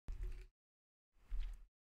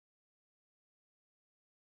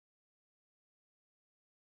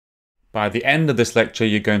By the end of this lecture,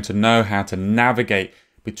 you're going to know how to navigate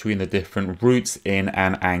between the different routes in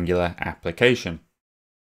an Angular application.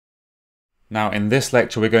 Now, in this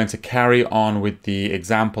lecture, we're going to carry on with the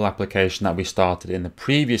example application that we started in the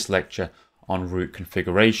previous lecture on route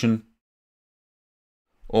configuration.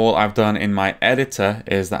 All I've done in my editor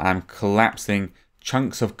is that I'm collapsing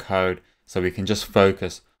chunks of code so we can just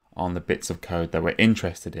focus on the bits of code that we're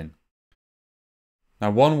interested in.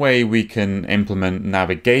 Now, one way we can implement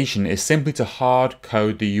navigation is simply to hard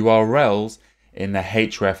code the URLs in the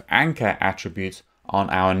href anchor attributes on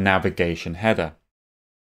our navigation header.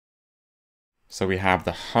 So we have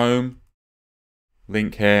the home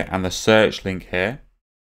link here and the search link here.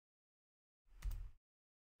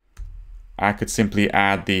 I could simply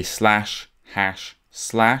add the //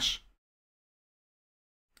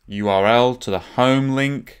 URL to the home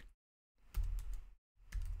link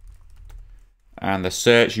and the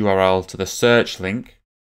search URL to the search link.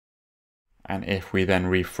 And if we then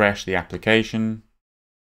refresh the application,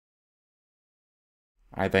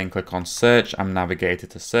 I then click on search, I'm navigated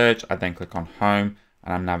to search, I then click on home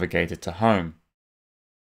and I'm navigated to home.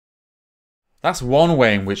 That's one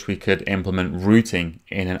way in which we could implement routing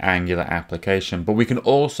in an Angular application, but we can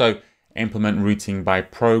also implement routing by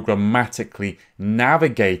programmatically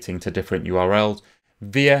navigating to different URLs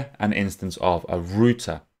via an instance of a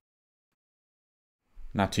router.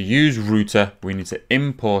 Now, to use router, we need to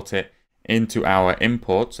import it into our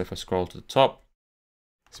imports. So if I scroll to the top,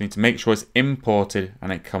 so we need to make sure it's imported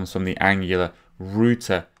and it comes from the Angular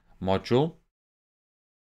router module.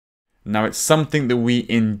 Now, it's something that we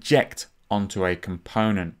inject onto a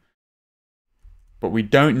component, but we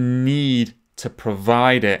don't need to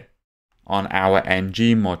provide it on our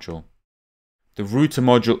ng module. The router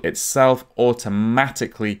module itself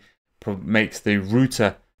automatically makes the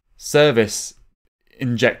router service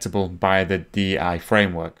injectable by the DI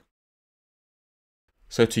framework.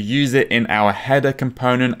 So to use it in our header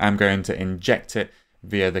component, I'm going to inject it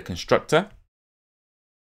via the constructor,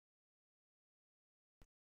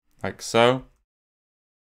 like so.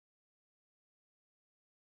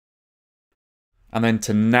 And then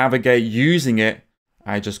to navigate using it,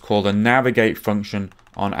 I just call the navigate function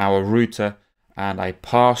on our router and I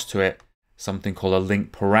pass to it something called a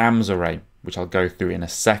link params array, which I'll go through in a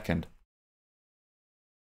second.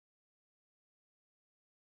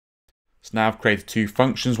 So now I've created two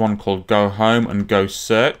functions, one called go home and go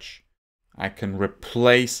search. I can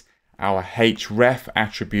replace our href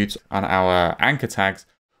attributes on our anchor tags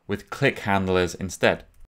with click handlers instead.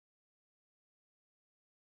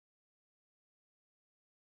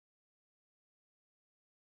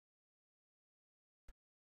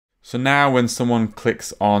 So now when someone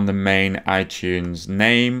clicks on the main iTunes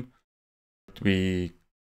name, we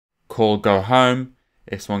call go home.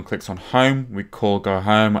 If someone clicks on home, we call go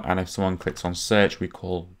home. And if someone clicks on search, we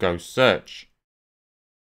call go search.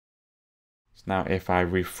 So now if I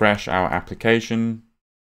refresh our application,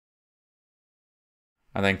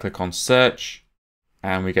 I then click on search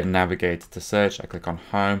and we get navigated to search. I click on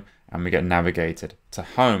home and we get navigated to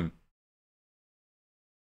home.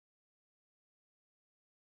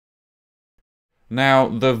 Now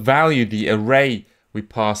the value, the array we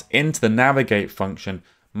pass into the navigate function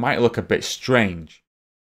might look a bit strange.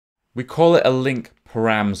 We call it a link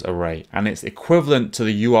params array and it's equivalent to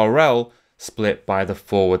the URL split by the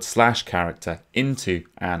 / character into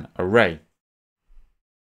an array.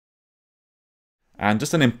 And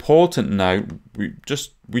just an important note,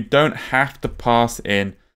 we don't have to pass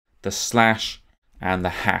in the / and the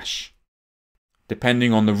hash.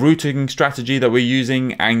 Depending on the routing strategy that we're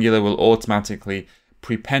using, Angular will automatically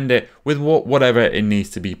prepend it with whatever it needs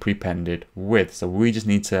to be prepended with. So we just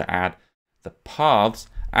need to add the paths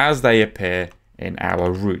as they appear in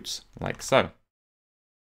our routes, like so.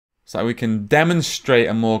 So we can demonstrate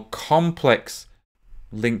a more complex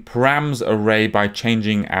link params array by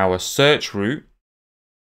changing our search route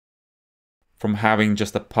from having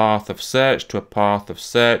just a path of search to a path of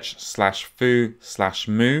search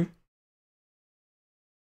 /foo/moo.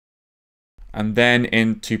 And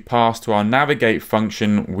then to pass to our navigate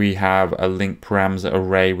function, we have a link params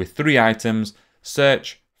array with 3 items,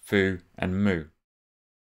 search, foo, and moo.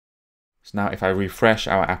 So now if I refresh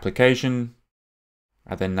our application,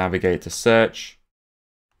 I then navigate to search,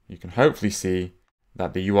 you can hopefully see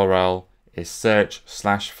that the URL is search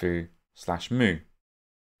 /foo/moo.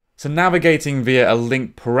 So navigating via a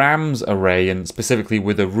link params array, and specifically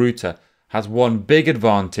with a router, has one big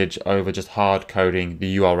advantage over just hard coding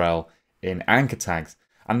the URL in anchor tags,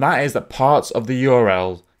 and that is that parts of the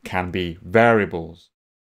URL can be variables.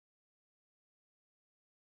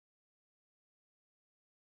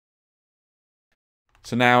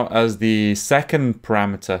 So now as the second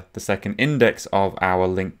parameter, the second index of our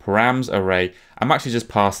link params array, I'm actually just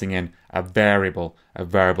passing in a variable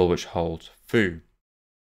which holds foo.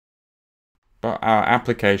 But our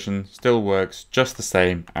application still works just the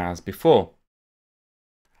same as before.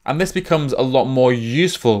 And this becomes a lot more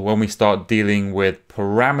useful when we start dealing with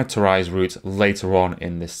parameterized routes later on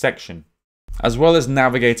in this section. As well as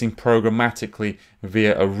navigating programmatically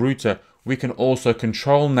via a router, we can also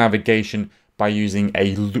control navigation by using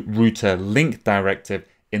a routerLink directive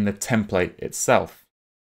in the template itself.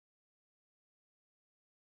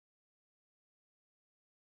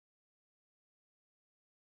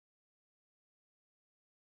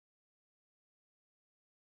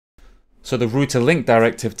 So the routerLink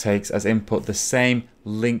directive takes as input the same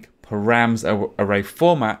link params array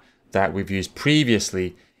format that we've used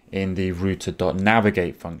previously in the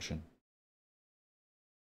router.navigate function.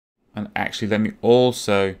 And actually, let me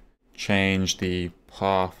also change the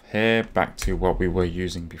path here back to what we were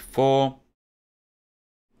using before.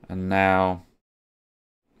 And now,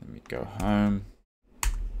 let me go home.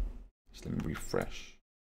 Just let me refresh.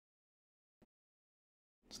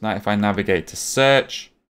 So now if I navigate to search,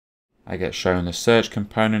 I get shown the search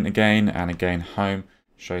component again, and again home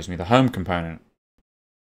shows me the home component.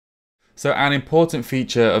 So an important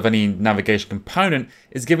feature of any navigation component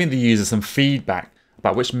is giving the user some feedback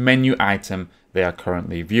about which menu item they are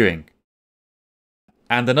currently viewing.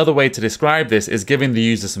 And another way to describe this is giving the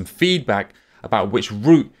user some feedback about which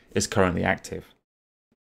route is currently active.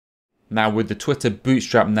 Now with the Twitter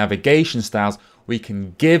Bootstrap navigation styles, we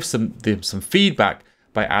can give them some feedback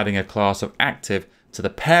by adding a class of active to the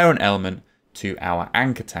parent element to our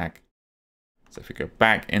anchor tag. So if we go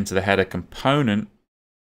back into the header component,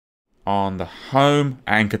 on the home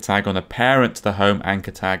anchor tag, on the parent to the home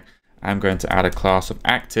anchor tag, I'm going to add a class of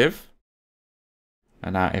active.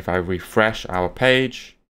 And now if I refresh our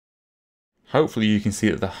page, hopefully you can see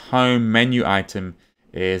that the home menu item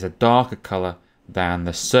is a darker color than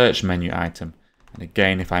the search menu item. And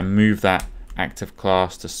again, if I move that active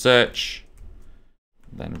class to search,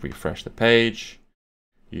 then refresh the page,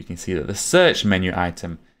 you can see that the search menu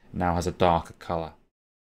item now has a darker color.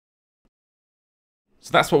 So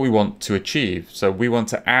that's what we want to achieve. So we want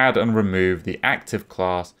to add and remove the active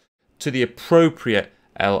class to the appropriate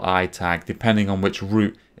LI tag depending on which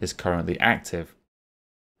route is currently active.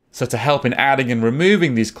 So to help in adding and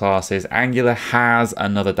removing these classes, Angular has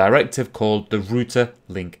another directive called the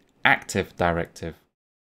routerLinkActive directive.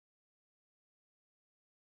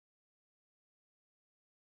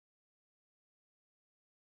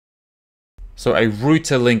 So a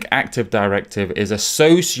routerLinkActive directive is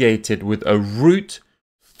associated with a route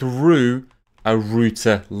through a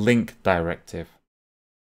routerLink directive.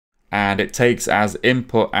 And it takes as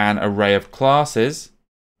input an array of classes,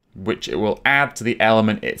 which it will add to the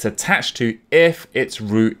element it's attached to if its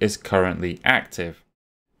route is currently active.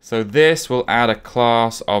 So this will add a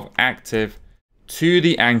class of active to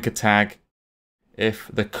the anchor tag if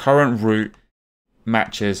the current route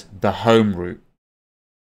matches the home route.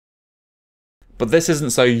 But this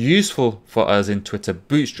isn't so useful for us in Twitter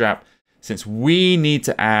Bootstrap since we need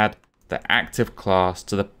to add the active class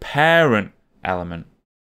to the parent element.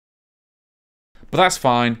 But that's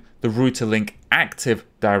fine. The routerLinkActive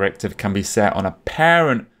directive can be set on a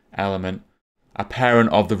parent element, a parent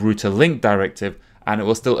of the routerLink directive, and it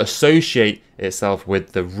will still associate itself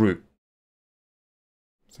with the route.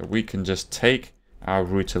 So we can just take our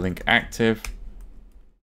routerLinkActive,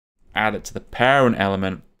 add it to the parent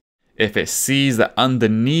element. If it sees that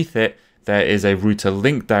underneath it there is a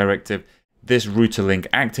routerLink directive, this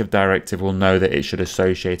routerLinkActive directive will know that it should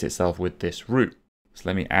associate itself with this route. So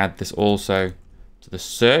let me add this also to the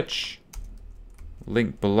search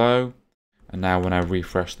link below. And now when I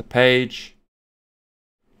refresh the page,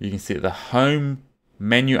 you can see that the home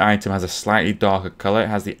menu item has a slightly darker color. It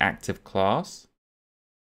has the active class.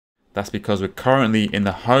 That's because we're currently in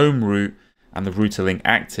the home route, and the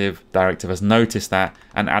routerLinkActive directive has noticed that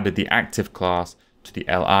and added the active class to the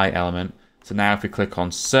LI element. So now if we click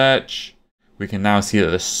on search, we can now see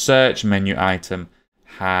that the search menu item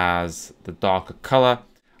has the darker color,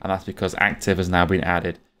 and that's because active has now been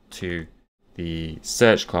added to the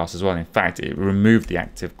search class as well. In fact, it removed the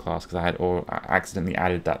active class because I accidentally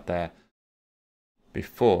added that there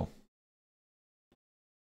before.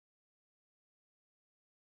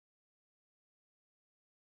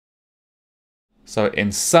 So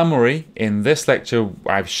in summary, in this lecture,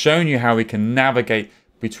 I've shown you how we can navigate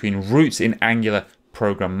between routes in Angular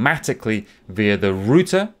programmatically via the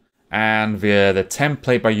router and via the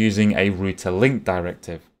template by using a routerLink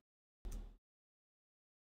directive.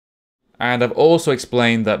 And I've also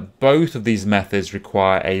explained that both of these methods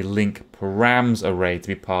require a link params array to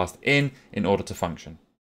be passed in order to function.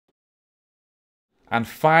 And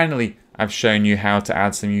finally, I've shown you how to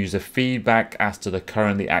add some user feedback as to the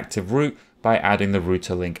currently active route by adding the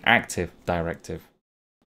routerLinkActive directive.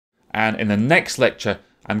 And in the next lecture,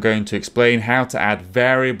 I'm going to explain how to add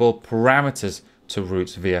variable parameters to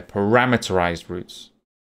routes via parameterized routes.